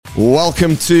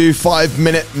Welcome to 5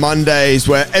 Minute Mondays,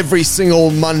 where every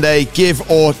single Monday, give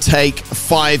or take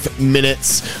 5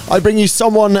 minutes, I bring you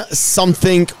someone,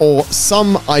 something, or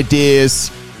some ideas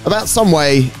about some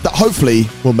way that hopefully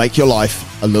will make your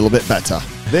life a little bit better.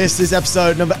 This is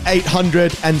episode number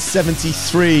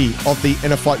 873 of the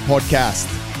InnerFight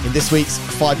podcast. In this week's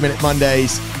 5 Minute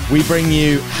Mondays, we bring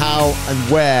you how and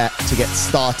where to get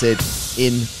started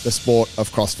in the sport of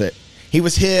CrossFit. He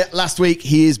was here last week.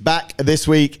 He is back this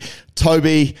week.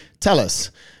 Toby, tell us.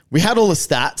 We had all the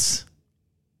stats.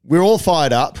 We're all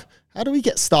fired up. How do we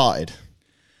get started?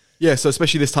 Yeah, so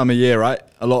especially this time of year, right?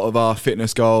 A lot of our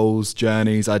fitness goals,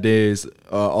 journeys, ideas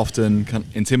are often kind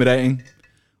of intimidating,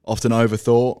 often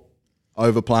overthought,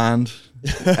 overplanned.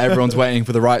 Everyone's waiting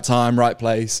for the right time, right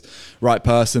place, right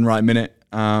person, right minute.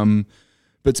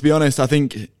 But to be honest, I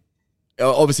think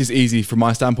obviously it's easy from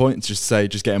my standpoint to just say,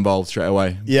 just get involved straight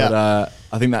away. Yeah. But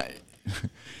I think that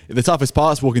the toughest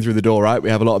part is walking through the door, right?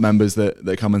 We have a lot of members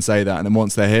that come and say that. And then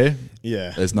once they're here,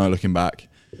 there's no looking back.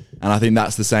 And I think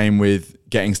that's the same with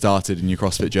getting started in your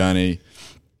CrossFit journey.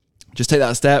 Just take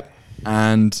that step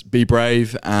and be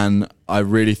brave. And I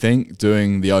really think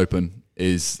doing the open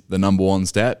is the number one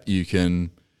step. You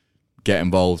can get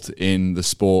involved in the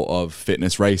sport of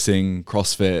fitness, racing,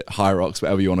 CrossFit, high rocks,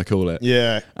 whatever you want to call it.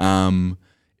 Yeah.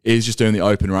 Is just doing the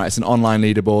open, right? It's an online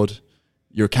leaderboard.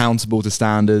 You're accountable to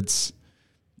standards.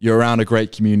 You're around a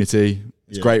great community.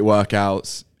 It's great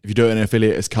workouts. If you do it in an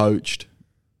affiliate, it's coached,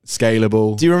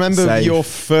 scalable. Do you remember safe. your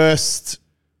first,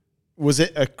 was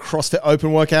it a CrossFit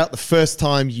Open workout? The first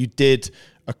time you did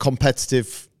a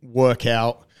competitive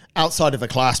workout outside of a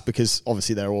class, because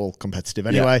obviously they're all competitive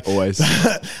anyway. Yeah, always.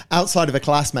 Outside of a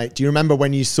classmate, do you remember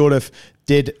when you sort of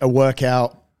did a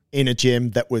workout in a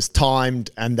gym that was timed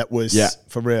and that was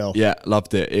for real? Yeah,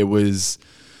 loved it. It was,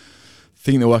 I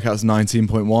think the workout was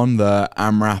 19.1, the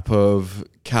AMRAP of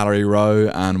calorie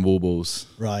row and wall balls.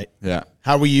 Right. Yeah.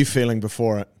 How were you feeling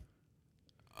before it?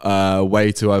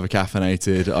 Way too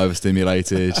overcaffeinated,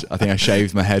 overstimulated. I think I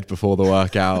shaved my head before the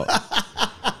workout.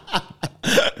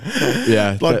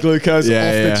 Yeah, blood glucose off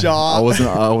the chart. I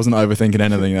wasn't overthinking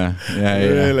anything there. Yeah,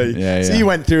 really. Yeah. So you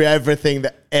went through everything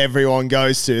that everyone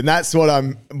goes to, and that's what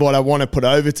I want to put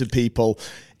over to people.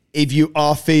 If you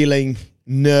are feeling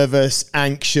nervous,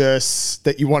 anxious,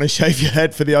 that you want to shave your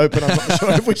head for the open, I'm not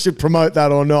sure if we should promote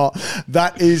that or not.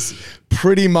 That is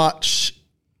pretty much,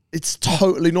 it's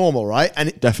totally normal, right?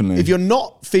 And definitely, if you're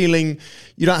not feeling,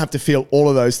 you don't have to feel all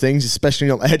of those things, especially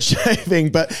not head shaving,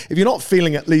 but if you're not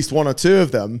feeling at least one or two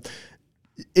of them,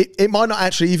 it might not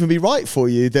actually even be right for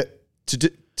you to do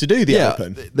the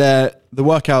open. The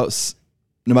workouts,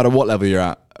 no matter what level you're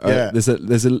at, there's a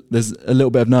little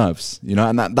bit of nerves, you know,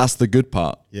 and that's the good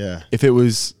part. Yeah. If it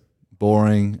was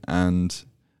boring and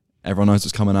everyone knows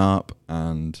what's coming up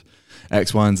and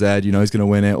X, Y, and Z, you know, he's going to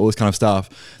win it, all this kind of stuff,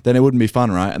 then it wouldn't be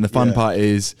fun, right? And the fun part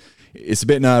is it's a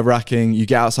bit nerve-wracking. You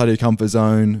get outside of your comfort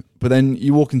zone, but then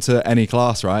you walk into any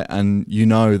class, right? And you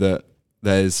know that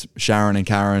there's Sharon and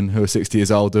Karen who are 60 years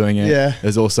old doing it. Yeah.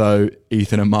 There's also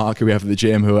Ethan and Mark who we have at the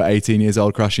gym who are 18 years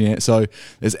old crushing it. So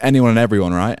there's anyone and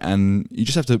everyone, right? And you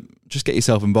just have to just get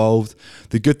yourself involved.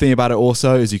 The good thing about it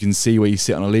also is you can see where you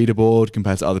sit on a leaderboard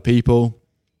compared to other people.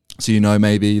 So you know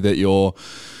maybe that you're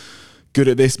good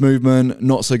at this movement,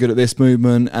 not so good at this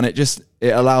movement. And it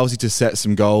allows you to set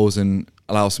some goals and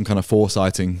allow some kind of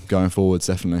foresighting going forwards,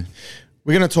 definitely.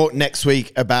 We're going to talk next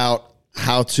week about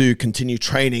how to continue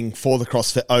training for the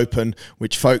CrossFit Open,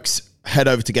 which folks head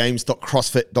over to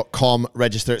games.crossfit.com,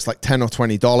 register. It's like $10 or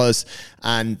 $20,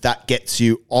 and that gets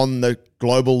you on the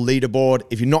global leaderboard.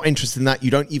 If you're not interested in that, you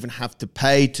don't even have to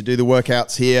pay to do the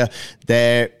workouts here.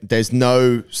 There's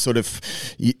no sort of,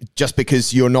 just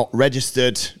because you're not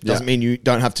registered doesn't mean you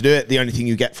don't have to do it. The only thing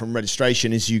you get from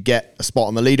registration is you get a spot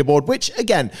on the leaderboard, which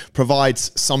again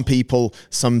provides some people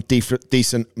some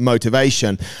decent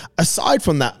motivation. Aside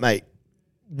from that, mate,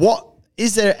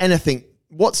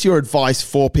 what's your advice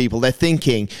for people? They're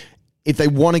thinking if they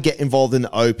want to get involved in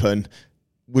the open.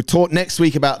 We'll talk next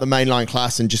week about the mainline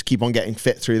class and just keep on getting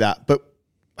fit through that. But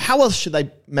how else should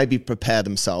they maybe prepare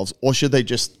themselves, or should they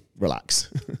just relax?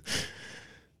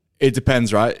 It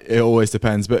depends, right? It always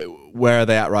depends. But where are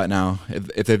they at right now?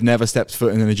 If they've never stepped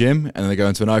foot in the gym and they go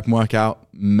into an open workout,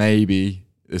 maybe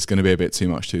it's going to be a bit too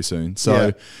much too soon.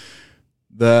 So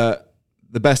the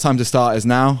best time to start is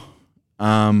now.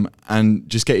 And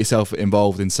just get yourself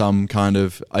involved in some kind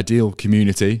of ideal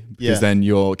community, because then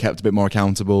you're kept a bit more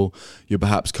accountable. You're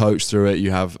perhaps coached through it. You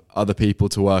have other people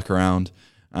to work around.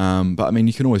 But I mean,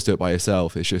 you can always do it by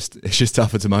yourself. It's just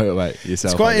tougher to motivate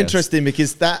yourself. It's quite interesting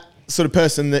because that sort of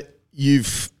person that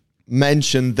you've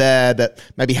mentioned there that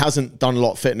maybe hasn't done a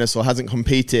lot of fitness or hasn't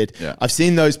competed. Yeah. I've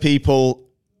seen those people,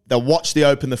 they'll watch the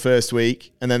Open the first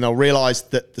week and then they'll realize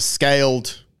that the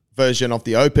scaled version of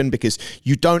the Open, because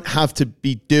you don't have to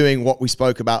be doing what we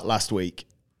spoke about last week.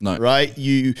 No. Right?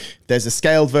 There's a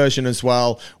scaled version as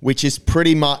well, which is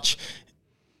pretty much,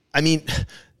 I mean,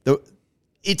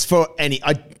 it's for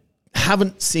I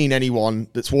haven't seen anyone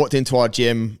that's walked into our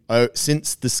gym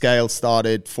since the scale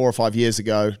started 4 or 5 years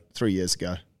ago, 3 years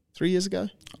ago. 3 years ago?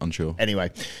 Unsure.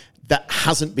 Anyway, that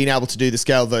hasn't been able to do the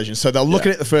scale version. So they'll look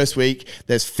at it the first week,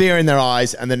 there's fear in their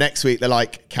eyes, and the next week they're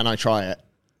like, can I try it?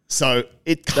 So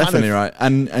it kind Definitely right.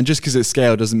 And just because it's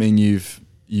scaled doesn't mean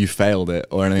you failed it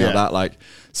or anything like that. Like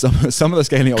some of the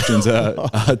scaling options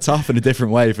are tough in a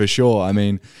different way for sure. I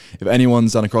mean, if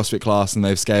anyone's done a CrossFit class and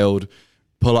they've scaled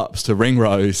pull-ups to ring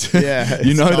rows,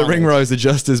 you know the ring rows are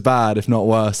just as bad, if not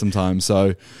worse sometimes.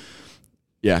 So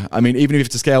yeah, I mean, even if you have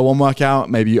to scale one workout,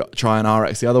 maybe you try and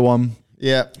RX the other one.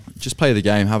 Yeah. Just play the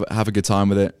game, have a good time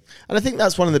with it. And I think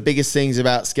that's one of the biggest things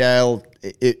about scale.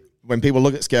 When people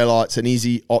look at scale, it's an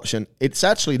easy option. It's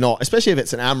actually not, especially if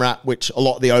it's an AMRAP, which a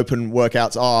lot of the Open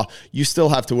workouts are. You still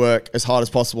have to work as hard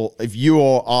as possible. If you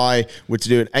or I were to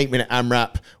do an 8-minute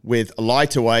AMRAP with a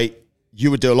lighter weight, you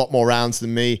would do a lot more rounds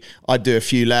than me. I'd do a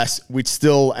few less. We'd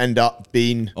still end up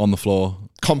being on the floor,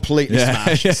 completely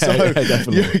smashed.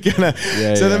 Definitely. You're gonna.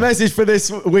 The message for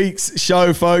this week's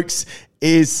show, folks,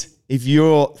 is if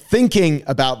you're thinking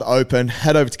about the Open,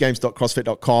 head over to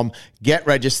games.crossfit.com, get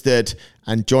registered,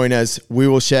 and join us. We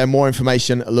will share more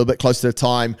information a little bit closer to the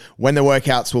time when the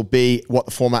workouts will be, what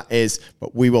the format is,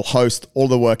 but we will host all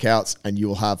the workouts and you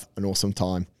will have an awesome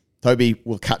time. Toby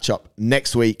will catch up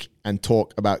next week and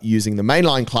talk about using the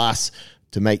mainline class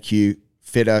to make you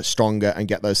fitter, stronger, and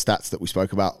get those stats that we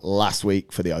spoke about last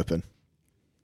week for the Open.